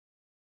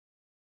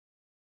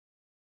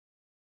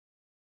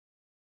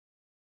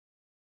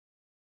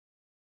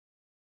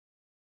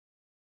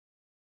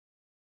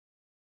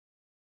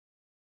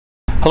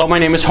Hello, my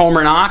name is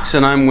Homer Knox,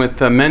 and I'm with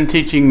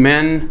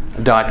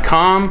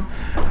menteachingmen.com.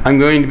 I'm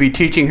going to be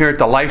teaching here at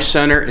the Life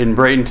Center in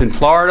Bradenton,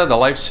 Florida. The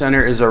Life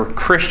Center is a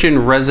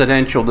Christian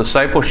residential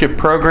discipleship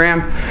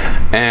program,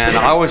 and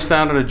I always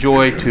found it a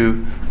joy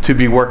to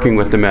be working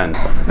with the men.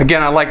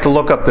 Again, I like to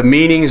look up the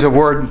meanings of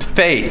word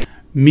faith.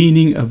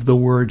 Meaning of the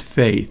word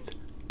faith: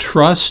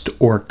 trust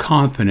or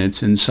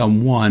confidence in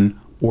someone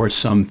or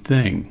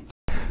something.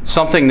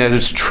 Something that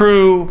is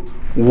true,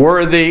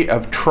 worthy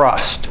of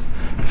trust.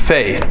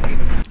 Faith.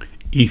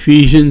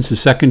 Ephesians, the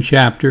 2nd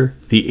chapter,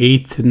 the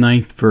 8th to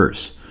 9th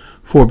verse.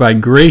 For by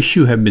grace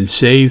you have been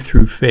saved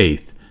through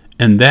faith,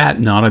 and that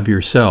not of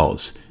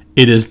yourselves.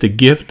 It is the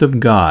gift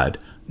of God,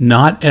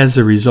 not as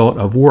a result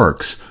of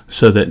works,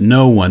 so that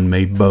no one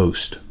may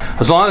boast.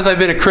 As long as I've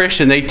been a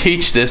Christian, they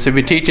teach this. They've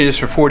been teaching this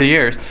for 40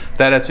 years,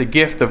 that it's a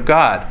gift of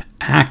God.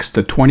 Acts,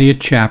 the 20th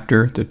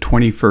chapter, the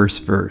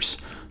 21st verse.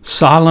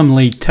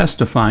 Solemnly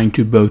testifying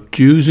to both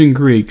Jews and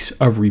Greeks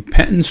of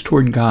repentance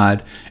toward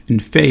God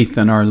and faith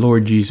in our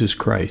Lord Jesus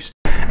Christ.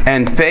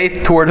 And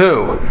faith toward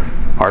who?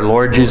 Our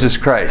Lord Jesus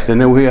Christ.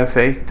 And then we have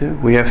faith too.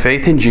 We have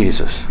faith in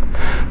Jesus.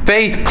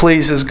 Faith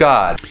pleases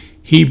God.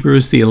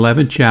 Hebrews, the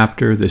 11th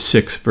chapter, the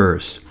 6th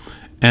verse.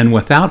 And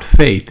without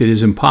faith it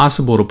is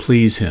impossible to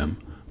please him.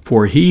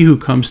 For he who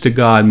comes to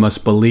God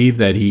must believe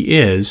that he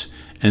is,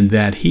 and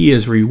that he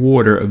is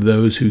rewarder of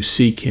those who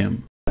seek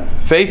him.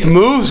 Faith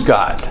moves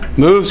God.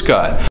 Moves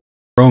God.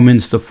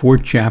 Romans, the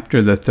 4th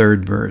chapter, the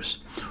 3rd verse.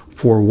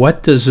 For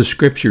what does the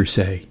scripture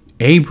say?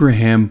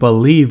 Abraham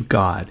believed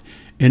God,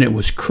 and it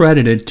was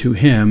credited to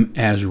him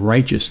as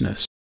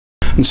righteousness.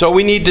 And so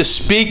we need to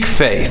speak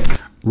faith.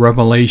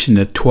 Revelation,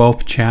 the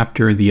 12th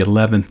chapter, the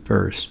 11th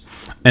verse.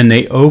 And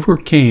they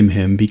overcame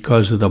him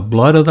because of the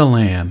blood of the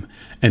Lamb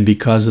and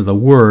because of the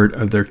word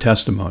of their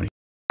testimony.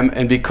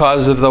 And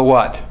because of the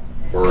what?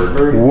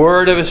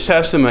 Word of his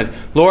testimony.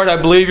 Lord,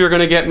 I believe you're going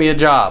to get me a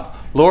job.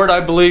 Lord, I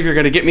believe you're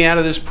going to get me out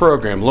of this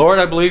program. Lord,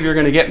 I believe you're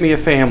going to get me a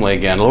family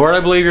again. Lord, I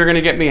believe you're going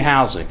to get me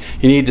housing.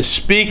 You need to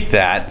speak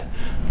that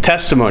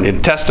testimony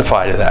and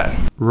testify to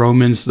that.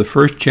 Romans, the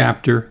 1st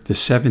chapter, the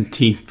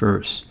 17th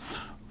verse.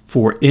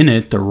 For in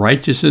it the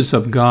righteousness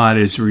of God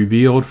is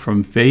revealed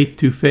from faith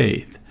to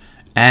faith,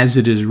 as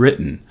it is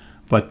written,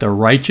 but the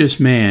righteous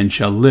man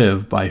shall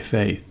live by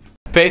faith.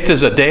 Faith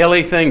is a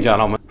daily thing,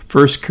 gentlemen.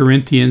 1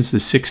 Corinthians, the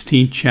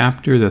 16th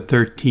chapter, the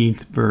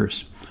 13th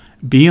verse.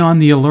 Be on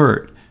the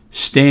alert.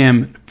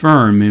 Stand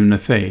firm in the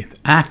faith.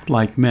 Act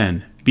like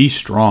men. Be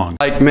strong.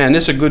 Like men.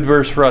 This is a good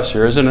verse for us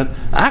here, isn't it?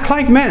 Act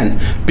like men.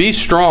 Be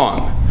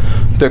strong.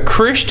 The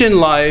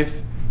Christian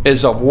life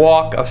is a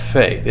walk of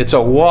faith. It's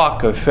a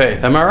walk of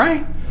faith. Am I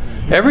right?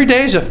 Every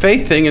day is a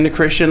faith thing in the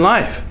Christian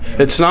life.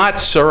 It's not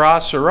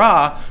sarah,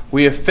 sarah.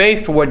 We have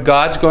faith for what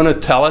God's going to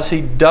tell us he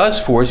does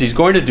for us, he's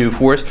going to do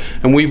for us,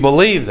 and we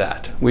believe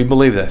that. We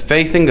believe that.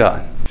 Faith in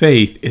God.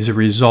 Faith is a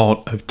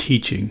result of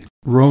teaching.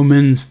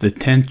 Romans, the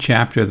 10th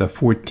chapter, the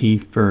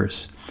 14th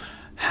verse.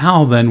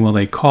 How then will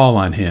they call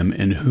on him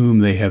in whom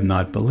they have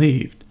not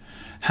believed?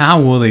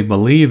 How will they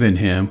believe in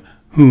him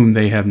whom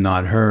they have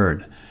not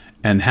heard?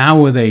 And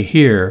how will they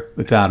hear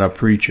without a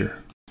preacher?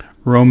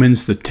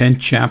 Romans, the 10th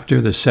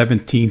chapter, the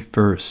 17th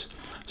verse.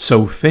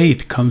 So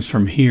faith comes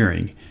from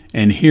hearing,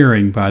 and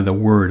hearing by the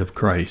word of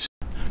Christ.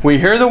 We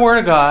hear the word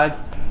of God,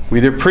 we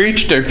either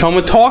preach or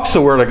someone talks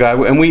the word of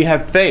God, and we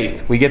have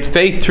faith. We get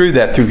faith through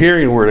that, through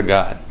hearing the word of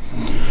God.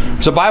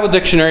 There's a Bible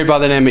dictionary by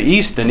the name of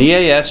Easton,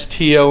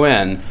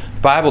 E-A-S-T-O-N,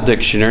 Bible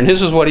Dictionary, and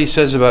this is what he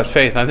says about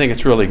faith. I think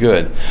it's really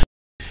good.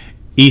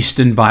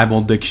 Easton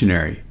Bible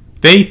Dictionary.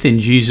 Faith in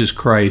Jesus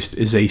Christ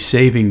is a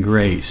saving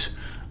grace,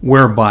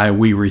 whereby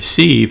we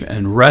receive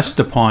and rest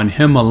upon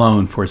him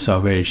alone for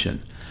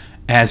salvation,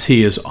 as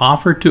he is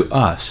offered to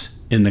us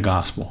in the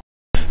gospel.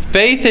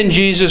 Faith in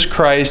Jesus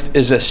Christ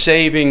is a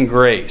saving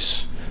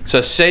grace. It's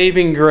a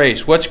saving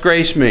grace. What's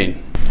grace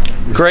mean?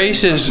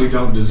 Grace is... we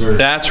don't deserve.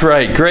 That's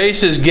right.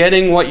 Grace is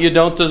getting what you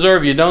don't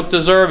deserve. You don't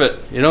deserve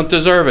it. You don't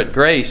deserve it.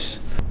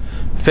 Grace.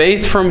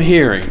 Faith from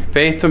hearing.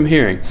 Faith from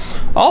hearing.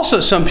 Also,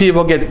 some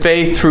people get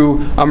faith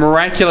through a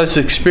miraculous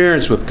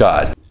experience with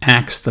God.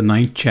 Acts, the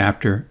 9th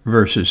chapter,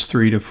 verses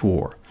 3 to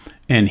 4.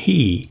 And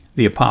he,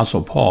 the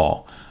Apostle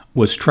Paul,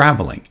 was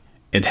traveling.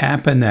 It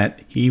happened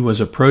that he was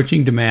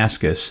approaching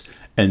Damascus,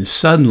 and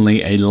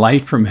suddenly a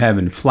light from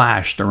heaven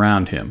flashed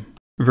around him.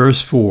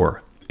 Verse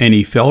 4. And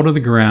he fell to the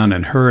ground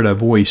and heard a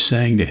voice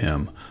saying to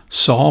him,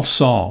 Saul,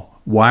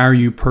 Saul, why are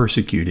you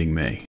persecuting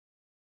me?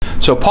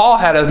 So Paul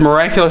had a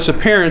miraculous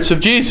appearance of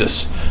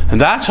Jesus, and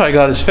that's how he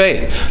got his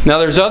faith. Now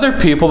there's other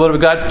people that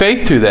have got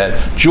faith through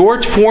that.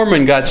 George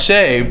Foreman got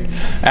saved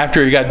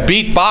after he got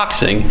beat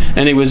boxing,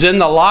 and he was in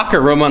the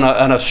locker room on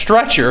a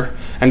stretcher,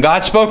 and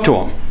God spoke to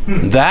him.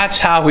 That's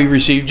how he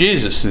received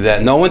Jesus, through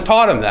that. No one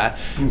taught him that.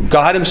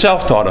 God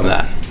himself taught him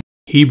that.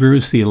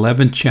 Hebrews, the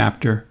 11th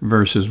chapter,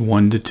 verses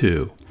 1 to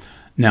 2.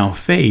 Now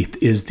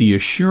faith is the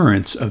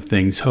assurance of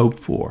things hoped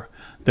for,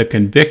 the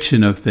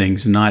conviction of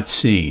things not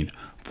seen.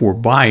 For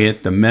by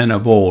it the men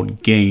of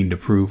old gained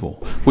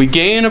approval. We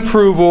gain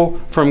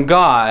approval from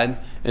God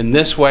in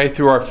this way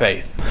through our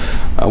faith.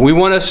 We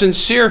want a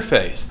sincere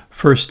faith.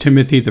 1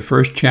 Timothy, the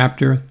 1st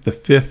chapter, the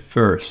 5th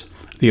verse.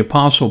 The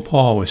Apostle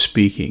Paul was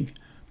speaking.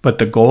 But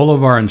the goal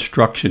of our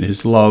instruction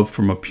is love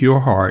from a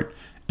pure heart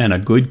and a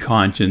good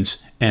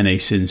conscience and a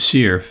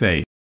sincere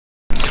faith.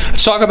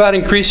 Let's talk about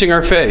increasing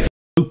our faith.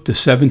 Luke, the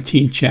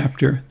 17th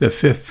chapter, the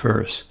 5th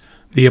verse.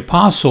 The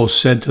apostles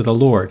said to the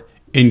Lord,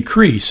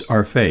 increase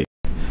our faith.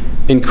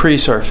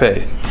 Increase our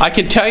faith. I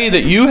can tell you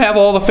that you have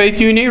all the faith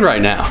you need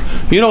right now.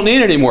 You don't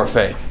need any more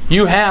faith.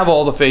 You have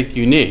all the faith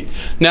you need.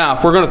 Now,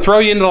 if we're going to throw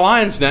you into the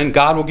lion's den,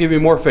 God will give you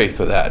more faith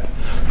for that.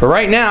 But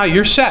right now,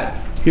 you're set.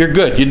 You're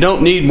good. You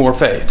don't need more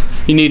faith.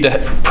 You need to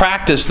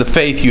practice the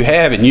faith you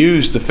have and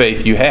use the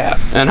faith you have.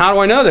 And how do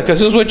I know that? Because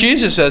this is what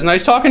Jesus says. And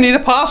he's talking to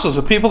the apostles,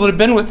 the people that have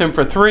been with him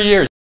for 3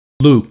 years.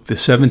 Luke, the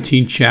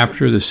 17th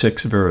chapter, the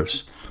 6th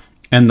verse.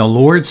 And the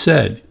Lord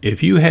said,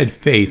 if you had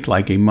faith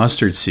like a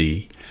mustard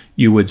seed,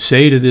 you would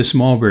say to this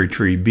mulberry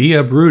tree, be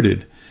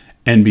uprooted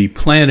and be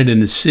planted in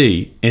the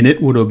sea, and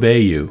it would obey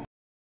you.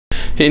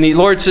 And the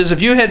Lord says,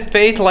 if you had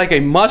faith like a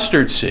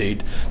mustard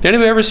seed. Did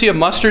anybody ever see a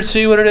mustard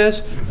seed, what it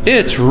is?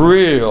 It's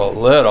real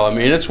little. I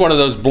mean, it's one of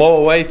those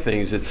blow-away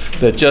things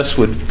that just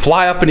would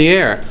fly up in the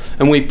air.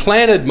 And we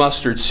planted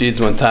mustard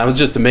seeds one time. It's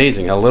just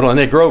amazing how little, and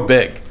they grow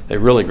big. They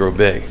really grow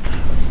big.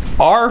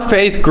 Our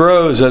faith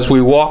grows as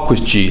we walk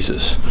with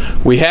Jesus.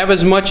 We have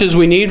as much as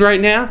we need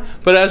right now,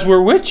 but as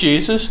we're with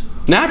Jesus,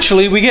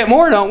 naturally we get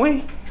more, don't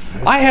we?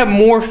 I have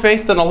more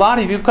faith than a lot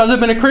of you because I've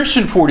been a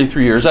Christian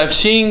 43 years. I've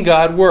seen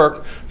God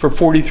work for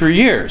 43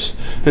 years.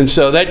 And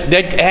so that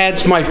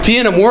adds, my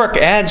seeing him work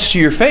adds to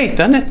your faith,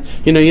 doesn't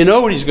it? You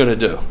know what he's going to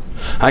do.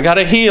 I got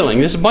a healing.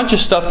 There's a bunch of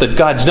stuff that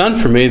God's done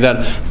for me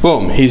that,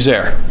 boom, he's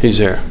there. He's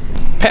there.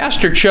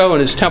 Pastor Cho in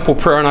his temple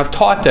prayer, and I've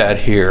taught that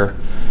here,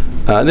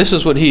 this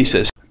is what he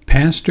says.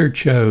 Pastor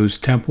Cho's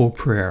temple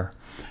prayer.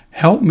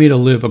 Help me to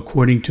live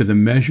according to the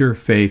measure of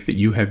faith that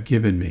you have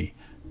given me.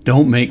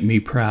 Don't make me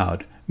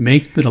proud.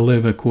 Make me to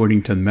live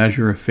according to the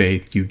measure of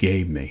faith you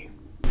gave me.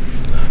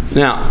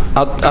 Now,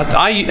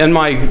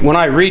 when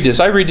I read this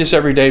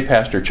every day,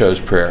 Pastor Cho's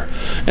prayer.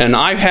 And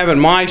I have in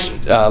my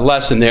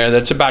lesson there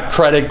that's about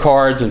credit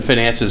cards and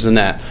finances and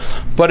that.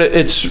 But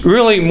it's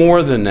really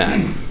more than that.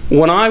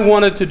 When I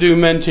wanted to do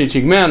Men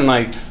Teaching Men,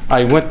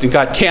 I went and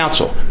got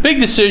counsel. Big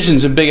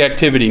decisions and big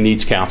activity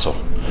needs counsel.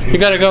 You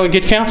got to go and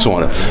get counsel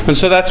on it. And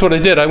so that's what I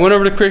did. I went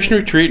over to Christian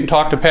Retreat and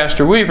talked to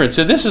Pastor Weaver and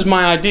said, this is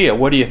my idea.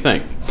 What do you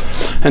think?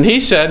 And he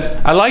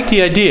said, I like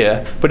the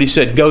idea, but he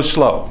said, go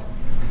slow.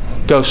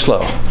 Go slow.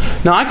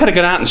 Now, I could have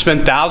gone out and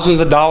spent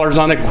thousands of dollars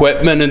on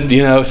equipment and,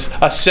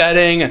 a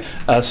setting,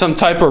 some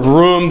type of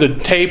room to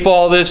tape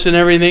all this and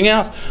everything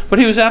else. But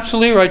he was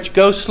absolutely right. You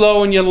go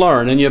slow and you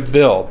learn and you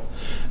build.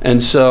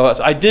 And so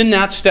I did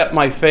not step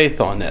my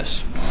faith on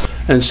this.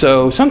 And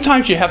so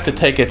sometimes you have to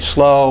take it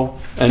slow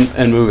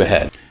and move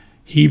ahead.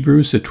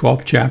 Hebrews, the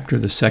 12th chapter,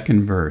 the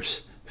 2nd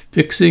verse.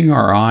 Fixing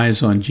our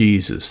eyes on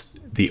Jesus,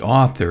 the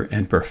author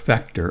and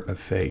perfecter of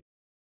faith.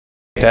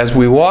 As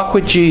we walk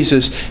with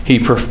Jesus, he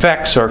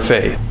perfects our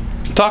faith.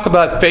 Talk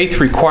about faith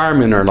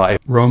requirement in our life.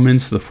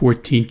 Romans, the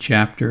 14th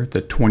chapter,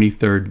 the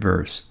 23rd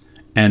verse.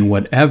 And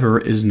whatever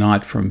is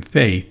not from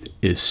faith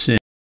is sin.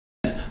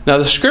 Now,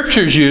 the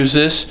scriptures use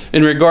this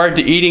in regard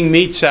to eating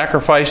meat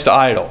sacrificed to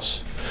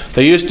idols.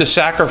 They used to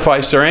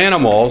sacrifice their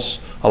animals,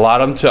 a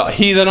lot of them, to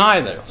heathen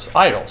idols.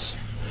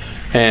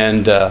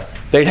 And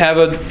they'd have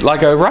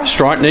a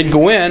restaurant, and they'd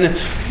go in,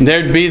 and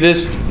there'd be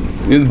this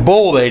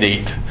bull they'd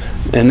eat.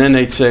 And then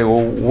they'd say,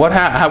 well,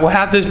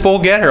 how'd this bull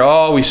get here?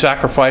 Oh, we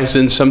sacrificed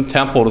in some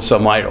temple to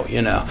some idol,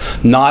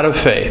 not of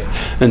faith.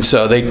 And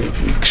so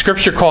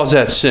Scripture calls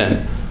that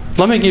sin.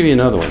 Let me give you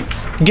another one.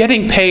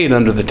 Getting paid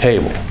under the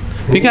table.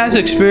 If you guys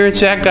experience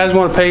that, guys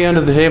want to pay you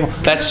under the table,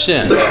 that's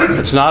sin.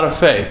 It's not of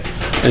faith.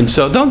 And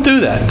so don't do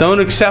that. Don't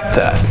accept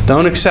that.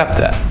 Don't accept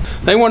that.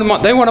 They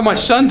wanted my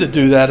son to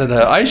do that at an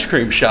ice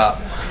cream shop.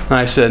 And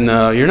I said,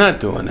 no, you're not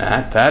doing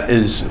that. That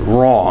is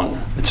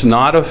wrong. It's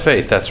not of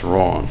faith. That's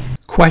wrong.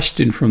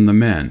 Question from the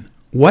men.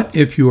 What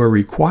if you are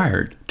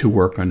required to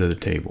work under the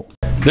table?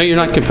 No, you're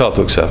not compelled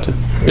to accept it.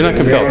 You're not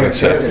compelled to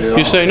accept it.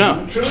 You say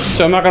no.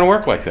 So I'm not going to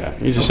work like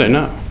that. You just say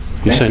no.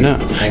 You say no.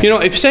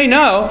 If you say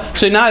no,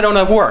 I don't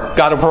have work.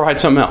 God will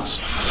provide something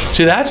else.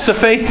 See, that's the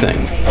faith thing.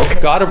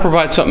 God will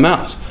provide something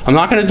else. I'm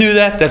not going to do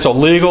that. That's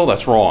illegal.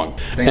 That's wrong.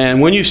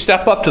 And when you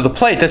step up to the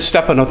plate, that's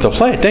stepping up to the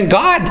plate. Then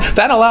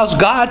that allows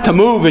God to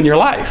move in your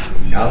life.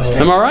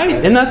 Am I right?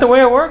 Isn't that the way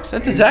it works?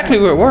 That's exactly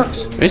the way it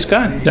works. It's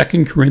God.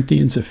 2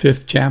 Corinthians, the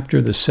 5th chapter,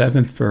 the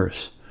 7th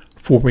verse.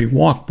 For we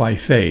walk by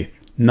faith,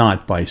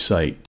 not by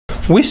sight.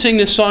 We sing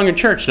this song in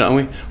church, don't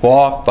we?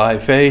 Walk by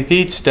faith,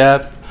 each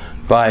step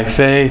by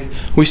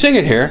faith. We sing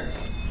it here.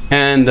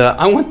 And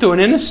I went to an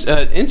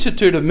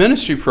Institute of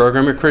Ministry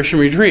program at Christian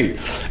Retreat,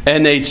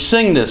 and they'd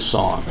sing this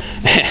song.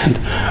 And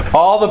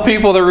all the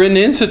people that were in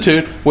the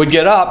Institute would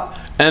get up,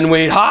 and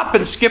we'd hop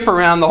and skip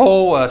around the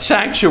whole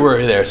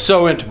sanctuary there.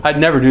 I'd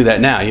never do that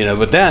now,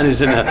 but then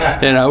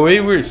we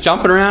were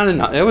jumping around,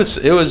 and it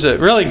was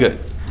really good.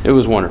 It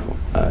was wonderful.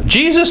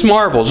 Jesus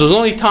marvels. There's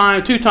only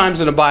two times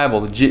in the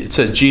Bible that it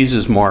says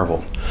Jesus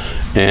marveled.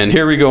 And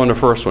here we go in the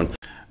first one.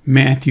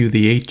 Matthew,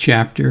 the 8th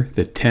chapter,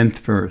 the 10th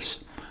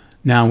verse.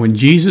 Now when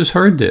Jesus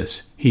heard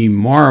this, he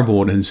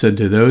marveled and said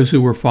to those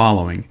who were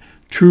following,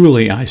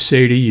 Truly I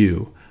say to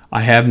you,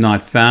 I have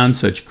not found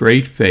such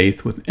great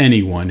faith with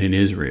anyone in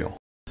Israel.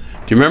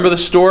 Do you remember the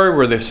story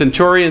where the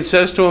centurion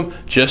says to him,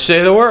 just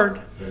say the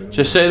word.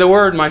 Just say the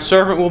word, my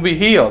servant will be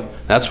healed.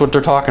 That's what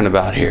they're talking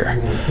about here.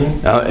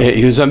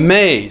 He was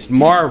amazed,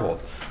 marveled.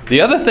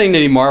 The other thing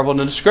that he marveled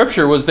in the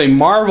scripture was he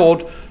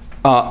marveled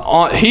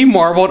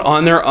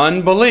on their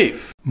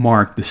unbelief.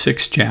 Mark, the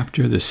 6th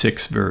chapter, the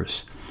 6th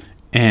verse.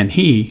 And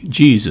he,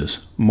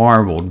 Jesus,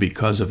 marveled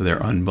because of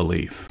their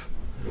unbelief.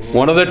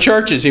 One of the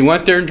churches, he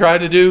went there and tried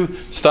to do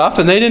stuff,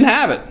 and they didn't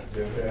have it.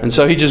 And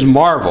so he just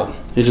marveled.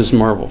 He just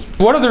marveled.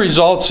 What are the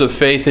results of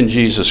faith in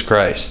Jesus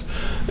Christ?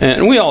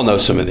 And we all know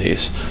some of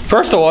these.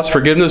 First of all, it's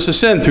forgiveness of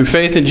sin. Through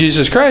faith in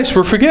Jesus Christ,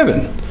 we're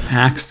forgiven.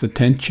 Acts, the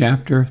 10th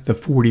chapter, the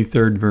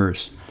 43rd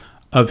verse.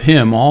 Of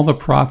him all the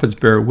prophets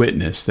bear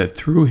witness that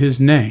through his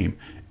name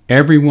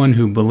everyone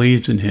who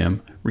believes in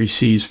him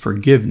receives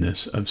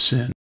forgiveness of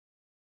sin.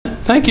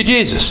 Thank you,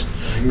 Jesus.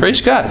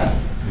 Praise God.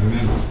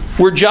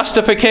 We're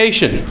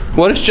justification.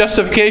 What does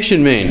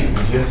justification mean?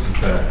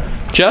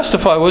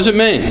 Justify, what does it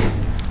mean?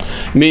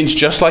 It means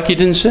just like you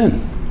didn't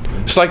sin.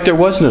 It's like there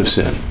was no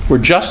sin. We're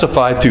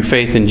justified through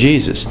faith in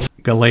Jesus.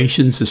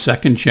 Galatians, the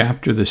 2nd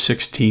chapter, the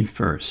 16th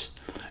verse.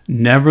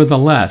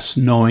 Nevertheless,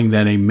 knowing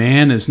that a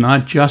man is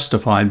not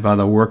justified by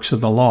the works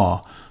of the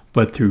law,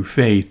 but through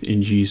faith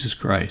in Jesus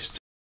Christ.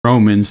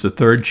 Romans, the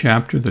 3rd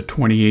chapter, the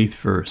 28th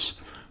verse.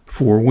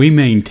 For we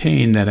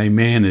maintain that a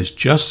man is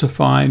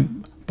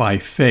justified by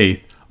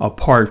faith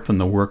apart from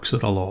the works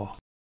of the law.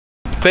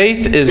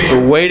 Faith is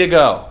the way to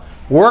go.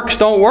 Works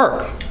don't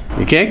work.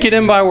 You can't get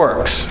in by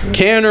works.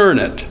 Can't earn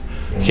it.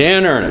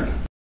 Can't earn it.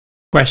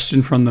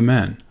 Question from the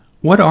men.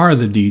 What are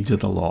the deeds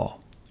of the law?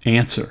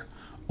 Answer.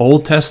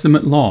 Old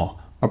Testament law.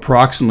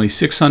 Approximately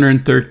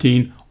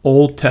 613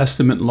 Old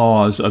Testament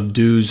laws of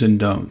do's and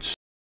don'ts.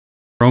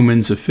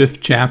 Romans, the 5th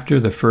chapter,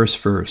 the 1st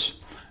verse.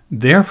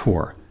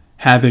 Therefore,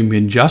 having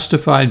been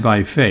justified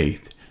by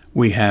faith,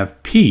 we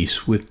have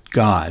peace with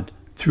God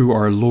through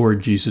our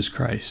Lord Jesus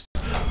Christ.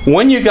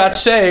 When you got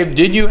saved,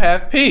 did you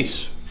have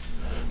peace?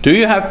 Do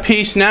you have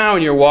peace now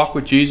in your walk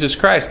with Jesus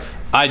Christ?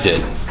 I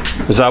did,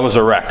 because I was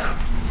a wreck.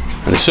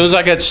 And as soon as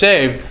I got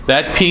saved,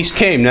 that peace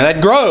came. Now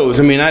that grows.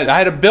 I mean, I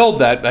had to build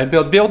that. I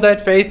build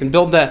that faith and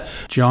build that.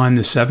 John,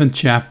 the 7th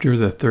chapter,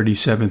 the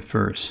 37th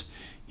verse.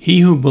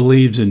 He who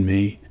believes in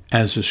me,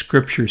 as the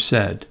scripture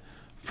said,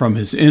 from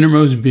his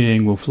innermost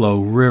being will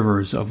flow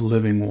rivers of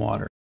living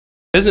water.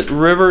 Isn't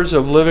rivers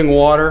of living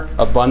water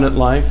abundant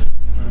life?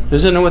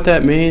 Isn't that what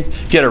that means?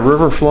 You get a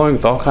river flowing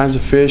with all kinds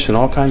of fish and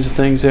all kinds of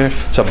things there.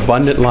 It's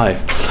abundant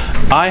life.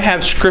 I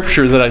have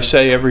scripture that I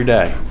say every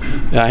day.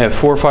 I have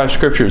 4 or 5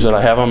 scriptures that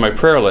I have on my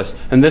prayer list,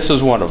 and this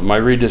is one of them. I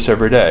read this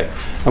every day.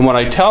 And when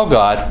I tell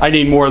God, I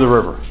need more of the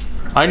river.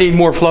 I need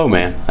more flow,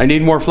 man. I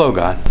need more flow,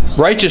 God.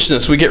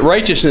 Righteousness. We get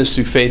righteousness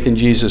through faith in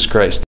Jesus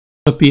Christ.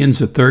 Philippians,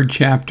 the 3rd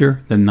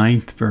chapter, the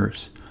 9th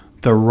verse.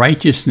 The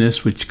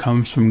righteousness which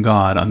comes from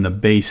God on the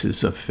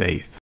basis of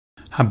faith.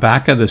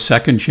 Habakkuk, the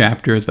 2nd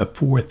chapter, the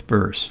 4th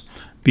verse.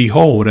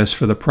 Behold, as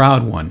for the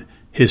proud one,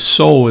 his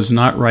soul is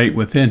not right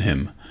within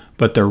him,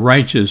 but the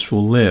righteous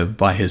will live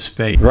by his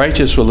faith.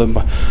 Righteous will live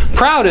by.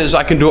 Proud is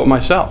I can do it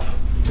myself.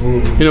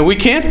 You know, we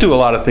can't do a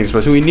lot of things,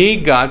 but we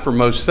need God for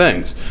most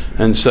things.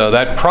 And so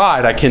that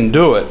pride, I can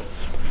do it.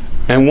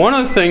 And one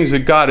of the things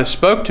that God has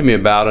spoke to me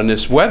about on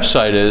this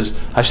website is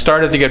I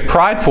started to get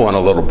prideful in a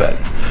little bit.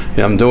 You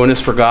know, I'm doing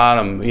this for God.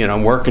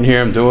 I'm working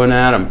here. I'm doing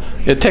that.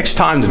 It takes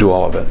time to do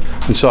all of it.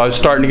 And so I was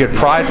starting to get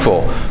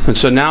prideful. And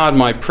so now on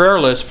my prayer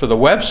list for the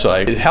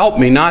website, it helped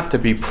me not to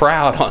be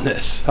proud on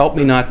this. Help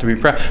me not to be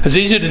proud. It's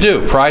easy to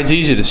do. Pride's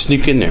easy to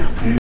sneak in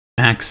there.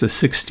 Acts, the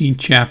 16th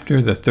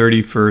chapter, the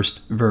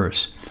 31st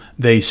verse.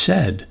 They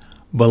said,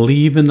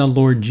 believe in the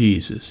Lord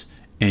Jesus,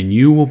 and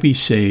you will be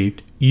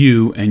saved,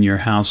 you and your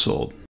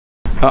household.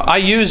 I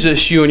use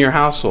this, you and your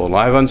household.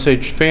 I have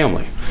unsaved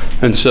family.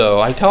 And so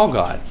I tell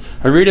God.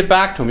 I read it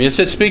back to him. He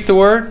said, speak the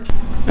word.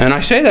 And I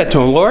say that to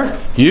him, Lord,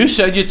 you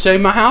said you'd save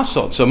my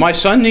household. So my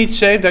son needs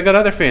saved. I got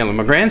other family.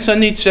 My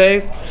grandson needs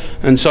saved.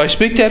 And so I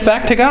speak that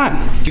back to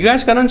God. You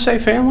guys got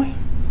unsaved family?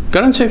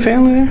 Got unsaved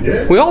family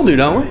there? Yeah. We all do,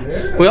 don't we?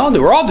 Yeah. We all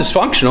do. We're all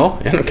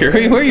dysfunctional. I don't care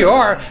where you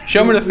are.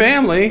 Show me the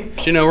family.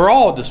 You know, we're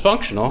all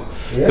dysfunctional.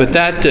 Yeah. But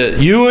that,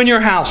 you and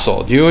your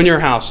household. You and your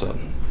household.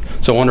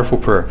 It's a wonderful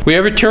prayer. We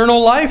have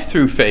eternal life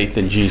through faith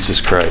in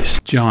Jesus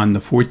Christ. John, the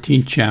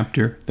 14th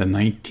chapter, the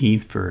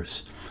 19th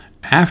verse.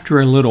 After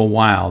a little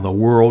while, the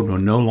world will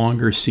no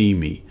longer see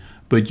me,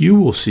 but you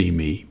will see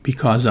me.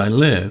 Because I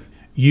live,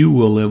 you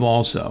will live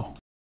also.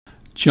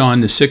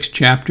 John, the 6th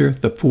chapter,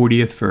 the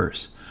 40th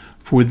verse.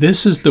 For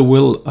this is the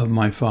will of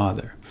my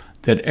Father,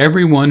 that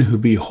everyone who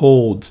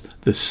beholds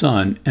the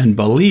Son and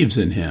believes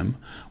in him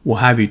will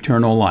have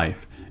eternal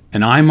life,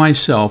 and I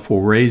myself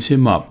will raise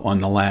him up on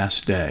the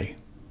last day.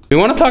 We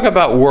want to talk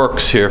about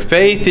works here.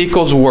 Faith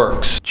equals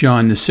works.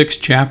 John, the 6th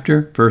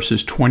chapter,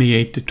 verses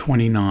 28 to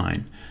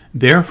 29.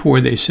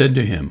 Therefore they said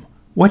to him,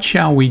 What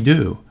shall we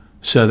do,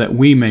 so that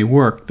we may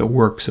work the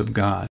works of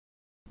God?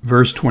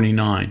 Verse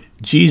 29.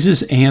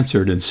 Jesus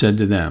answered and said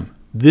to them,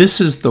 This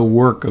is the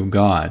work of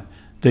God,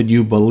 that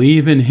you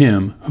believe in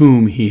him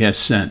whom he has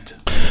sent.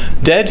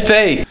 Dead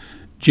faith.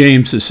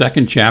 James, the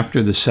 2nd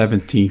chapter, the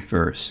 17th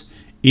verse.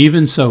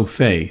 Even so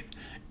faith,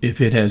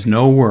 if it has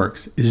no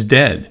works, is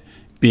dead,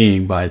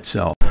 being by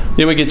itself.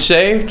 Then we get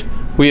saved,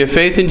 we have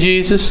faith in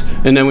Jesus,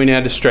 and then we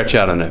need to stretch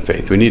out on that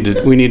faith. We need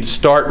to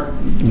start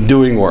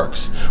doing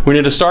works. We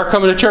need to start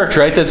coming to church,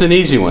 right? That's an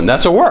easy one.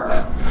 That's a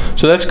work.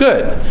 So that's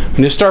good. We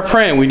need to start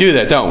praying. We do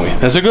that, don't we?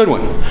 That's a good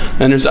one.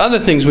 And there's other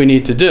things we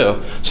need to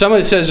do.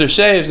 Somebody says they're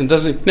saved and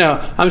doesn't,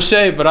 I'm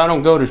saved, but I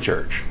don't go to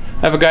church.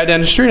 I have a guy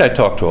down the street I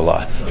talk to a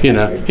lot.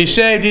 He's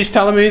saved, he's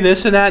telling me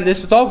this and that, and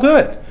this, it's all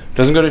good.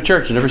 Doesn't go to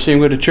church. Never see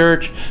him go to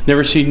church.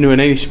 Never see him doing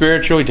anything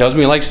spiritual. He tells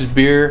me he likes his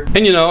beer.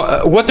 And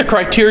what the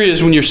criteria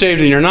is when you're saved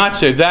and you're not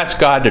saved, that's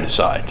God to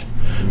decide.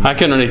 I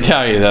can only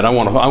tell you that I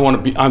want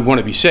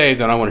to be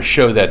saved, and I want to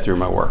show that through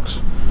my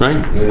works. Right?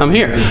 I'm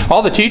here.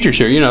 All the teachers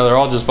here, they're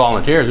all just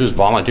volunteers. They just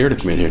volunteer to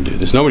come in here and do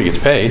this. Nobody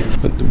gets paid,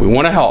 but we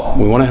want to help.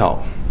 We want to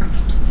help.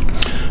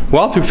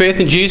 Well, through faith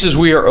in Jesus,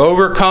 we are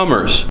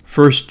overcomers.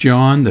 1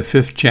 John, the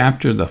 5th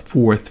chapter, the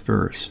 4th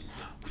verse.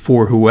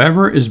 For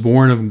whoever is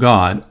born of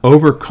God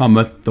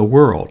overcometh the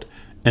world,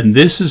 and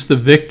this is the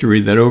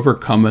victory that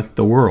overcometh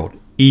the world,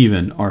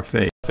 even our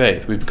faith.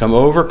 We become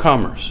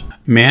overcomers.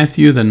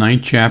 Matthew, the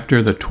 9th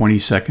chapter, the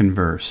 22nd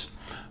verse.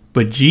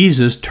 But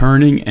Jesus,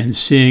 turning and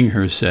seeing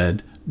her,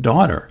 said,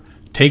 Daughter,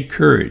 take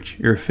courage,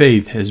 your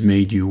faith has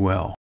made you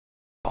well.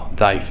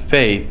 Thy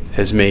faith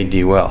has made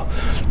thee well.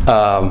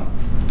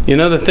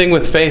 The thing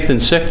with faith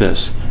and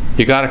sickness,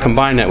 you got to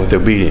combine that with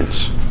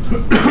obedience.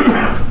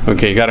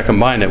 Okay, you got to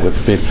combine it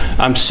with,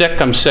 I'm sick.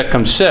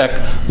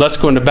 Let's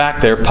go in the back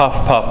there, puff,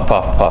 puff,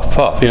 puff, puff,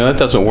 puff. That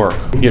doesn't work.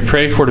 You get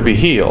prayed for to be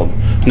healed,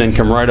 and then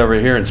come right over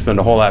here and spend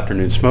a whole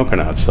afternoon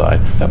smoking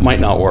outside. That might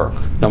not work.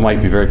 That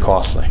might be very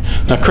costly.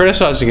 Not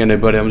criticizing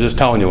anybody, I'm just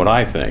telling you what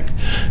I think.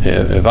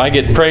 If I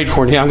get prayed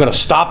for, I'm going to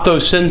stop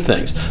those sin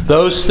things.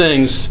 Those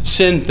things,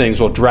 sin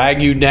things, will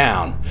drag you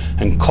down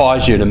and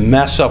cause you to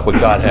mess up what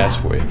God has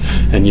for you.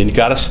 And you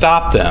got to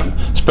stop them,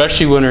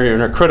 especially when you're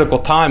in a critical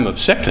time of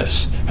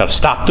sickness. Got to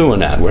stop doing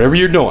that. Whatever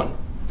you're doing,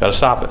 got to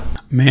stop it.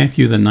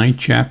 Matthew, the 9th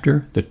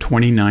chapter, the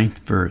 29th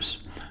verse.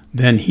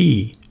 Then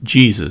he,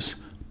 Jesus,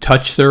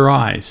 touched their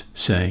eyes,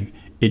 saying,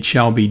 It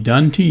shall be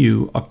done to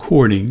you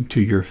according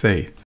to your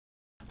faith.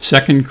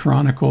 2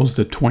 Chronicles,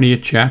 the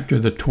 20th chapter,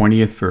 the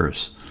 20th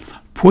verse.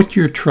 Put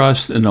your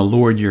trust in the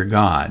Lord your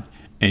God,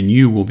 and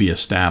you will be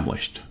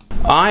established.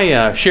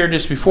 I shared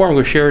this before. I'm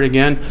going to share it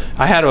again.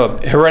 I had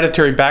a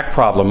hereditary back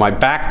problem. My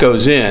back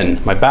goes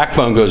in. My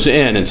backbone goes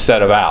in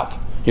instead of out.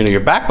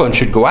 Your backbone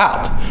should go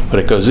out, but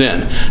it goes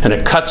in, and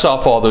it cuts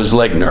off all those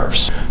leg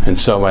nerves. And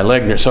so my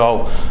leg nerves.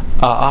 So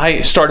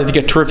I started to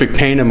get terrific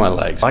pain in my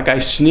legs. Like I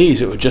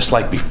sneeze, it would just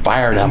like be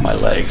fire down my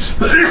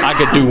legs. I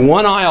could do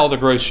one aisle of the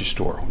grocery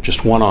store,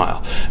 just one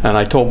aisle. And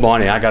I told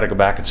Bonnie, I got to go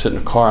back and sit in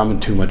the car. I'm in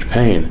too much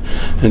pain.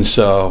 And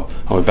so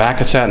I went back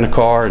and sat in the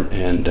car,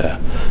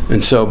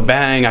 and so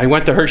bang, I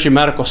went to Hershey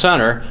Medical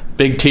Center,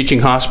 big teaching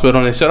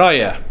hospital, and they said, oh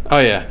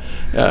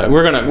yeah,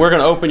 we're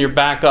gonna open your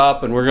back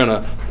up, and we're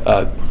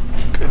gonna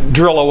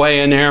drill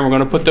away in there, and we're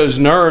going to put those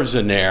nerves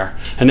in there,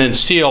 and then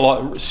seal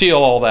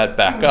all that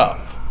back up.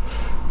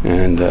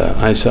 And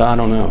I said, I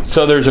don't know.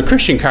 So there's a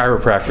Christian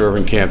chiropractor over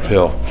in Camp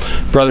Hill,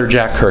 Brother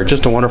Jack Hurt,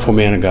 just a wonderful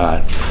man of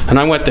God. And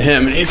I went to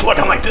him, and he's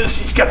looking like this.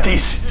 He's got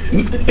these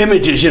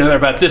images, they're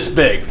about this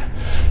big.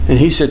 And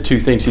he said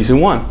two things. He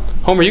said, one,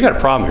 Homer, you got a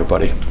problem here,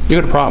 buddy.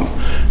 You got a problem.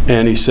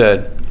 And he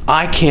said,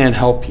 I can't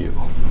help you.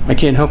 I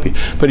can't help you.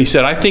 But he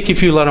said, I think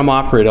if you let them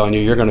operate on you,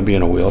 you're going to be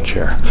in a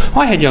wheelchair.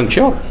 Well, I had young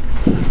children.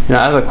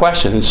 I had a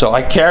question, and so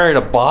I carried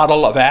a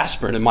bottle of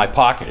aspirin in my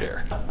pocket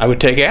here. I would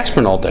take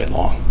aspirin all day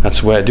long.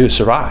 That's the way I do to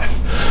survive.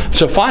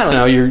 So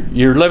finally,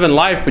 you're living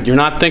life, but you're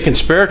not thinking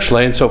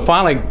spiritually, and so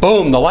finally,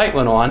 boom, the light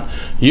went on.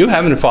 You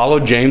haven't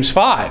followed James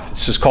 5. It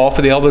says, call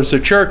for the elders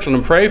of the church,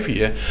 and pray for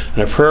you, and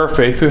a prayer of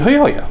faith will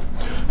heal you.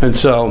 And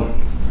so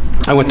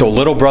I went to a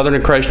little Brother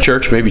in Christ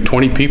church, maybe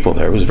 20 people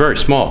there. It was very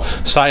small.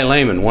 Cy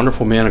Lehman,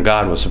 wonderful man of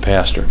God, was the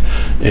pastor.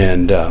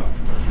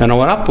 And I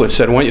went up and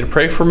said, I want you to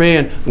pray for me,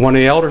 and one of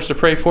the elders to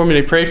pray for me.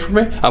 They prayed for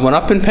me. I went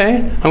up in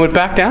pain. I went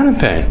back down in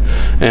pain.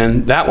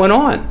 And that went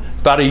on.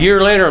 About a year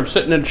later, I'm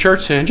sitting in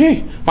church saying,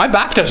 gee, my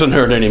back doesn't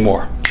hurt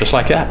anymore. Just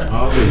like that.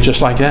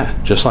 Just like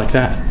that. Just like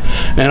that.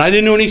 And I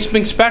didn't do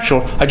anything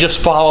special. I just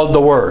followed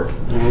the word.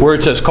 Where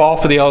it says, call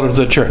for the elders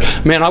of the church.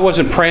 Man, I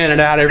wasn't praying it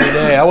out every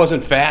day. I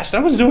wasn't fasting.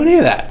 I wasn't doing any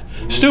of that.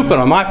 Stupid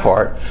on my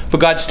part. But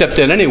God stepped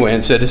in anyway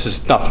and said, this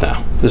is enough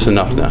now. This is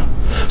enough now.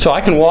 So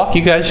I can walk.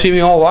 You guys see me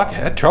all walk. I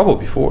had trouble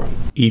before.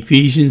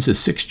 Ephesians, the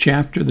 6th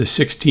chapter, the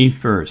 16th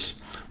verse.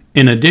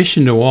 In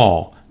addition to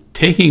all,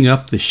 taking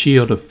up the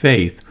shield of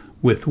faith,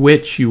 with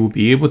which you will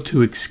be able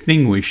to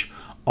extinguish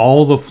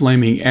all the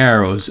flaming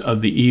arrows of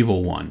the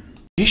evil one.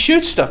 He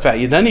shoots stuff at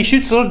you. Then he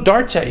shoots little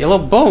darts at you. A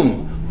little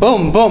boom,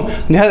 boom, boom.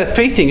 And you have that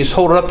faith thing, you just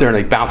hold it up there and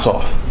they bounce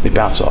off. They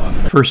bounce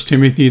off. 1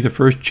 Timothy, the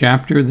 1st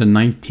chapter, the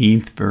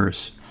 19th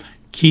verse.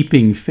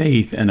 Keeping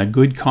faith and a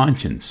good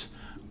conscience,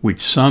 which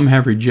some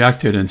have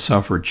rejected and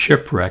suffered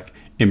shipwreck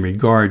in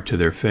regard to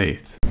their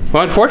faith.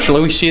 Well,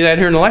 unfortunately, we see that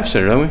here in the Life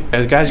Center, don't we?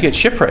 The guys get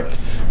shipwrecked,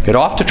 get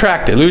off the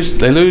track. They lose.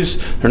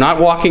 They're not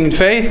walking in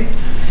faith,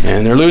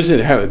 and they're losing.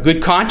 They have a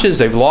good conscience.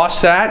 They've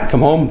lost that. Come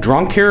home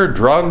drunk here,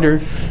 drugged,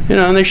 or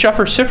and they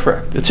suffer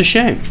shipwreck. It's a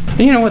shame. And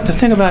you know what the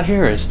thing about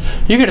here is,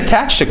 you get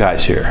attached to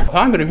guys here.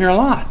 I'm going to hear a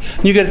lot.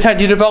 You get attached.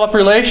 You develop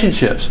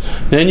relationships.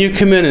 Then you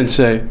come in and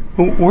say,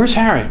 "Where's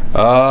Harry?"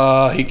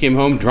 He came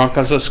home drunk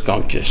as a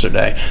skunk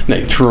yesterday. And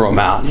they threw him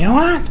out. You know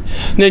what?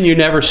 And then you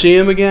never see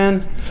him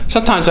again.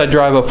 Sometimes I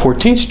drive up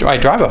 14th Street. I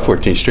drive up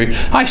 14th Street.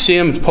 I see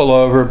them pull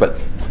over, but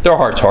their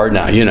heart's hard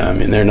now. I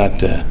mean, they're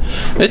not.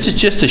 It's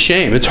just a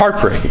shame. It's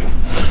heartbreaking.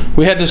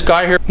 We had this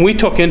guy here. We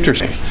took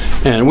interest,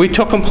 and we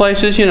took him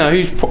places. He's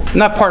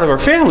not part of our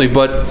family,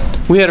 but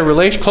we had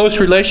a close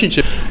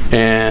relationship.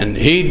 And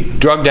he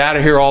drugged out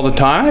of here all the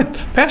time.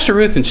 Pastor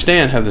Ruth and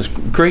Stan have this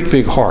great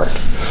big heart,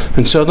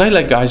 and so they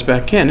let guys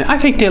back in. I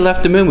think they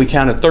left him in. We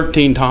counted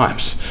 13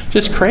 times.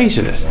 Just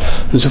craziness.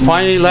 And so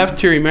finally he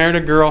left here. He married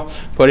a girl,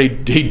 but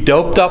he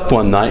doped up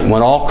one night and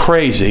went all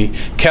crazy.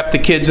 Kept the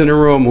kids in the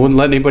room, wouldn't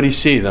let anybody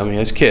see them. He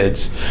has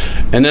kids.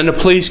 And then the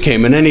police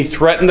came, and then he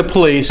threatened the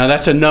police. Now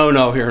that's a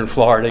no-no here in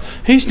Florida.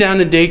 He's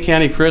down in Dade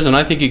County Prison.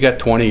 I think he got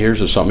 20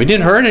 years or something. He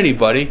didn't hurt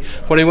anybody,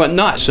 but he went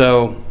nuts.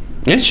 So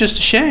it's just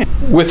a shame.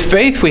 With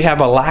faith, we have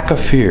a lack of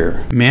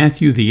fear.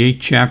 Matthew, the 8th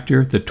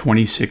chapter, the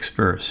 26th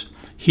verse.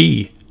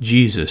 He,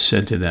 Jesus,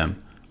 said to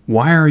them,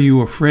 "Why are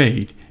you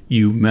afraid,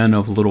 you men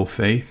of little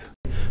faith?"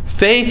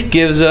 Faith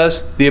gives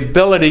us the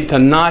ability to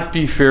not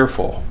be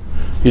fearful.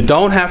 You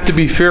don't have to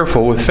be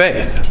fearful with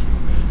faith.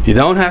 You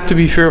don't have to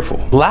be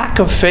fearful. Lack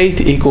of faith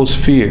equals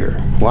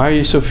fear. Why are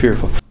you so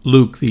fearful?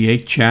 Luke, the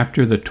 8th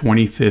chapter, the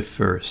 25th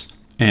verse.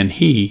 And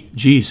he,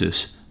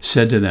 Jesus,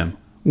 said to them,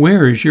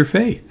 "Where is your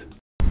faith?"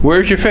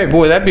 Where's your faith?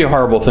 Boy, that'd be a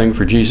horrible thing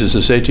for Jesus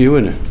to say to you,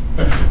 wouldn't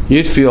it?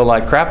 You'd feel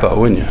like crapo,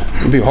 wouldn't you?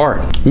 It'd be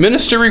hard.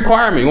 Minister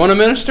requirement. You want to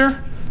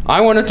minister? I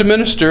wanted to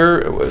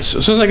minister as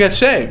soon as I got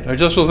saved. I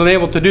just wasn't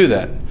able to do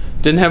that.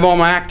 Didn't have all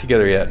my act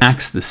together yet.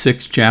 Acts, the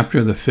 6th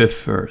chapter, the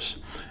 5th verse.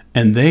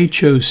 And they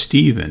chose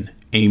Stephen,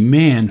 a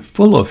man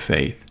full of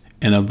faith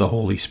and of the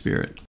Holy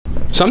Spirit.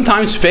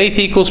 Sometimes faith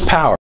equals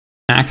power.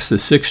 Acts, the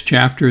 6th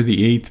chapter,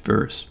 the 8th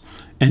verse.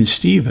 And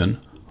Stephen,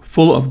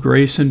 full of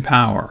grace and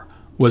power,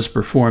 was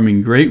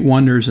performing great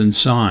wonders and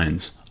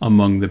signs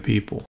among the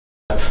people.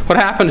 What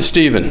happened to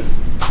Stephen?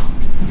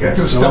 He got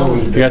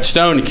stoned. He got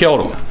stoned. He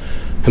killed him.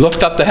 He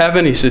looked up to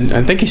heaven. He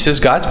says,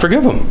 God,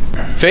 forgive him.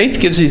 Faith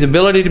gives you the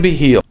ability to be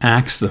healed.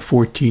 Acts, the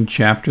 14th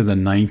chapter, the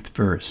 9th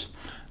verse.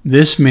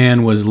 This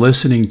man was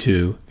listening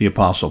to the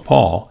Apostle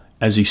Paul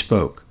as he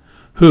spoke,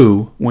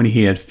 who, when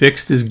he had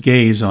fixed his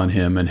gaze on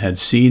him and had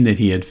seen that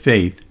he had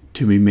faith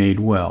to be made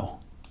well.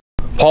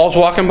 Paul's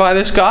walking by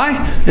this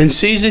guy and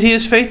sees that he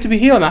has faith to be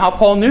healed. Now, how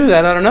Paul knew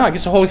that, I don't know. I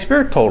guess the Holy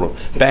Spirit told him.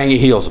 Bang, he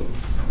heals him.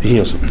 He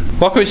heals him.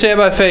 What can we say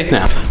about faith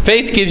now?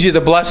 Faith gives you the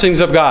blessings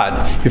of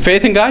God. Your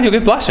faith in God, you'll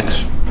get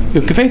blessings.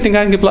 Your faith in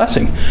God, you get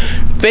blessing.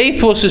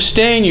 Faith will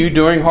sustain you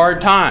during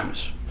hard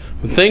times.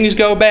 When things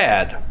go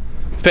bad,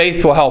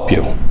 faith will help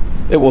you.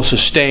 It will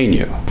sustain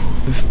you.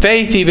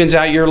 Faith evens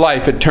out your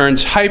life. It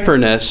turns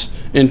hyperness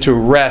into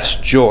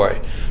rest, joy.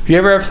 If you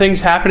ever have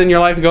things happen in your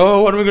life and go,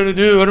 oh, what are we going to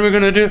do? What are we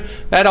going to do?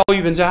 That all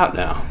evens out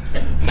now.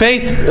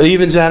 Faith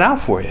evens that out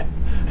for you.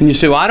 And you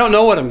say, well, I don't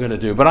know what I'm going to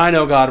do, but I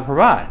know God will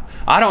provide.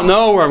 I don't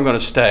know where I'm going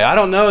to stay. I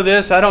don't know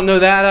this. I don't know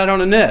that. I don't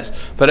know this.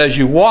 But as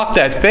you walk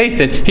that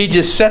faith in, He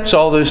just sets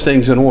all those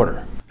things in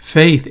order.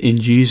 Faith in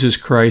Jesus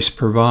Christ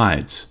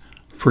provides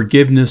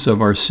forgiveness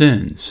of our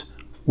sins.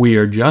 We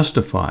are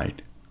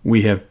justified.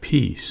 We have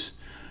peace.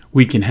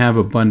 We can have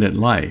abundant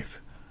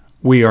life.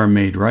 We are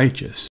made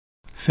righteous.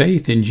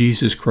 Faith in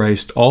Jesus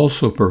Christ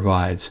also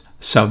provides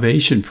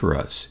salvation for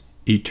us,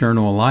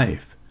 eternal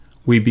life.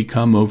 We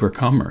become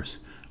overcomers.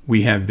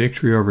 We have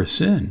victory over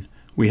sin.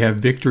 We have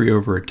victory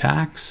over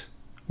attacks.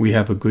 We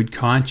have a good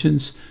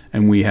conscience,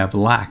 and we have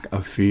lack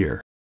of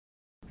fear.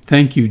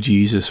 Thank you,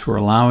 Jesus, for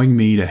allowing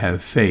me to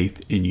have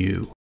faith in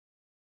you.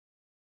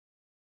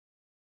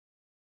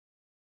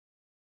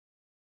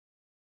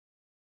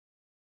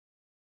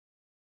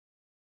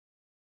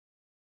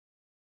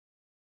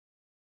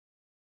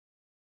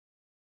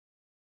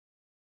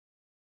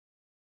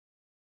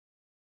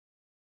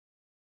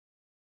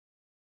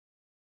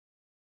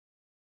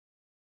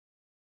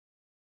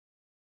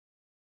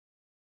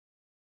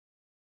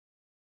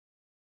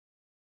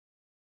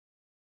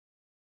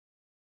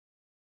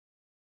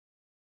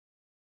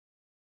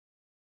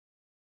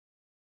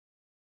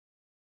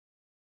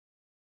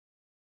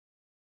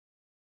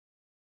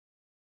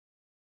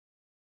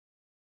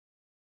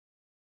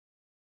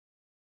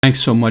 Thanks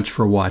so much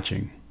for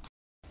watching.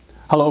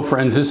 Hello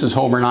friends, this is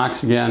Homer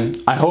Knox again.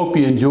 I hope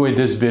you enjoyed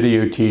this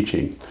video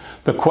teaching.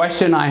 The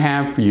question I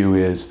have for you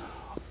is,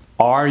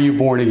 Are you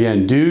born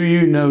again? Do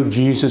you know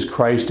Jesus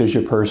Christ as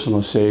your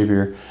personal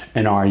Savior?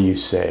 And are you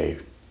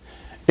saved?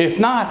 If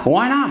not,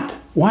 why not?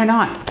 Why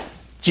not?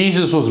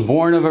 Jesus was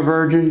born of a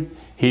virgin.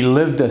 He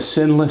lived a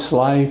sinless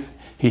life.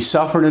 He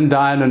suffered and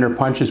died under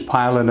Pontius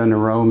Pilate and the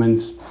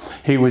Romans.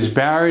 He was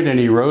buried and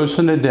he rose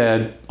from the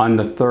dead on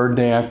the third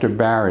day after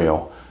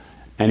burial.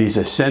 And he's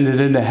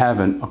ascended into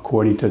heaven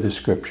according to the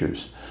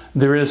scriptures.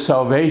 There is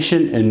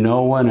salvation in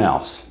no one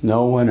else.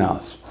 No one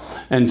else.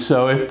 And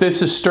so if this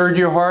has stirred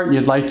your heart and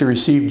you'd like to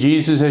receive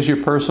Jesus as your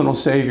personal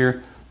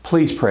Savior,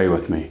 please pray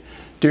with me.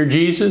 Dear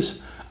Jesus,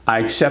 I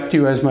accept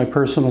you as my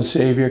personal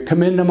Savior.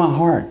 Come into my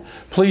heart.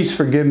 Please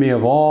forgive me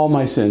of all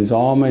my sins,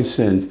 all my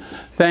sins.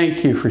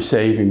 Thank you for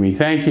saving me.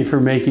 Thank you for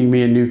making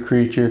me a new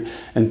creature.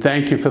 And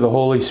thank you for the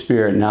Holy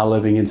Spirit now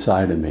living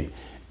inside of me.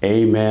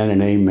 Amen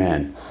and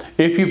amen.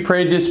 If you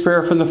prayed this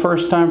prayer for the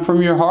first time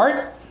from your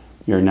heart,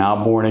 you're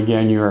now born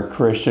again. You're a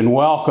Christian.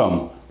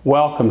 Welcome.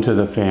 Welcome to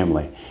the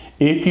family.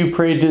 If you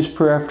prayed this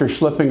prayer after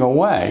slipping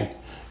away,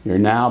 you're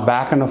now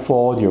back in the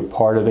fold. You're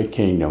part of the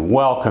kingdom.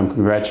 Welcome.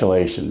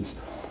 Congratulations.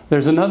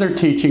 There's another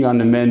teaching on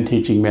the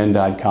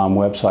menteachingmen.com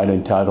website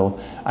entitled,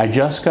 I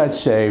Just Got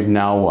Saved,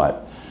 Now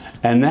What?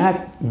 And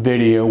that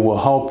video will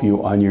help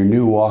you on your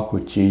new walk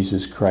with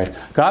Jesus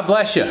Christ. God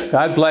bless you.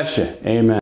 God bless you. Amen.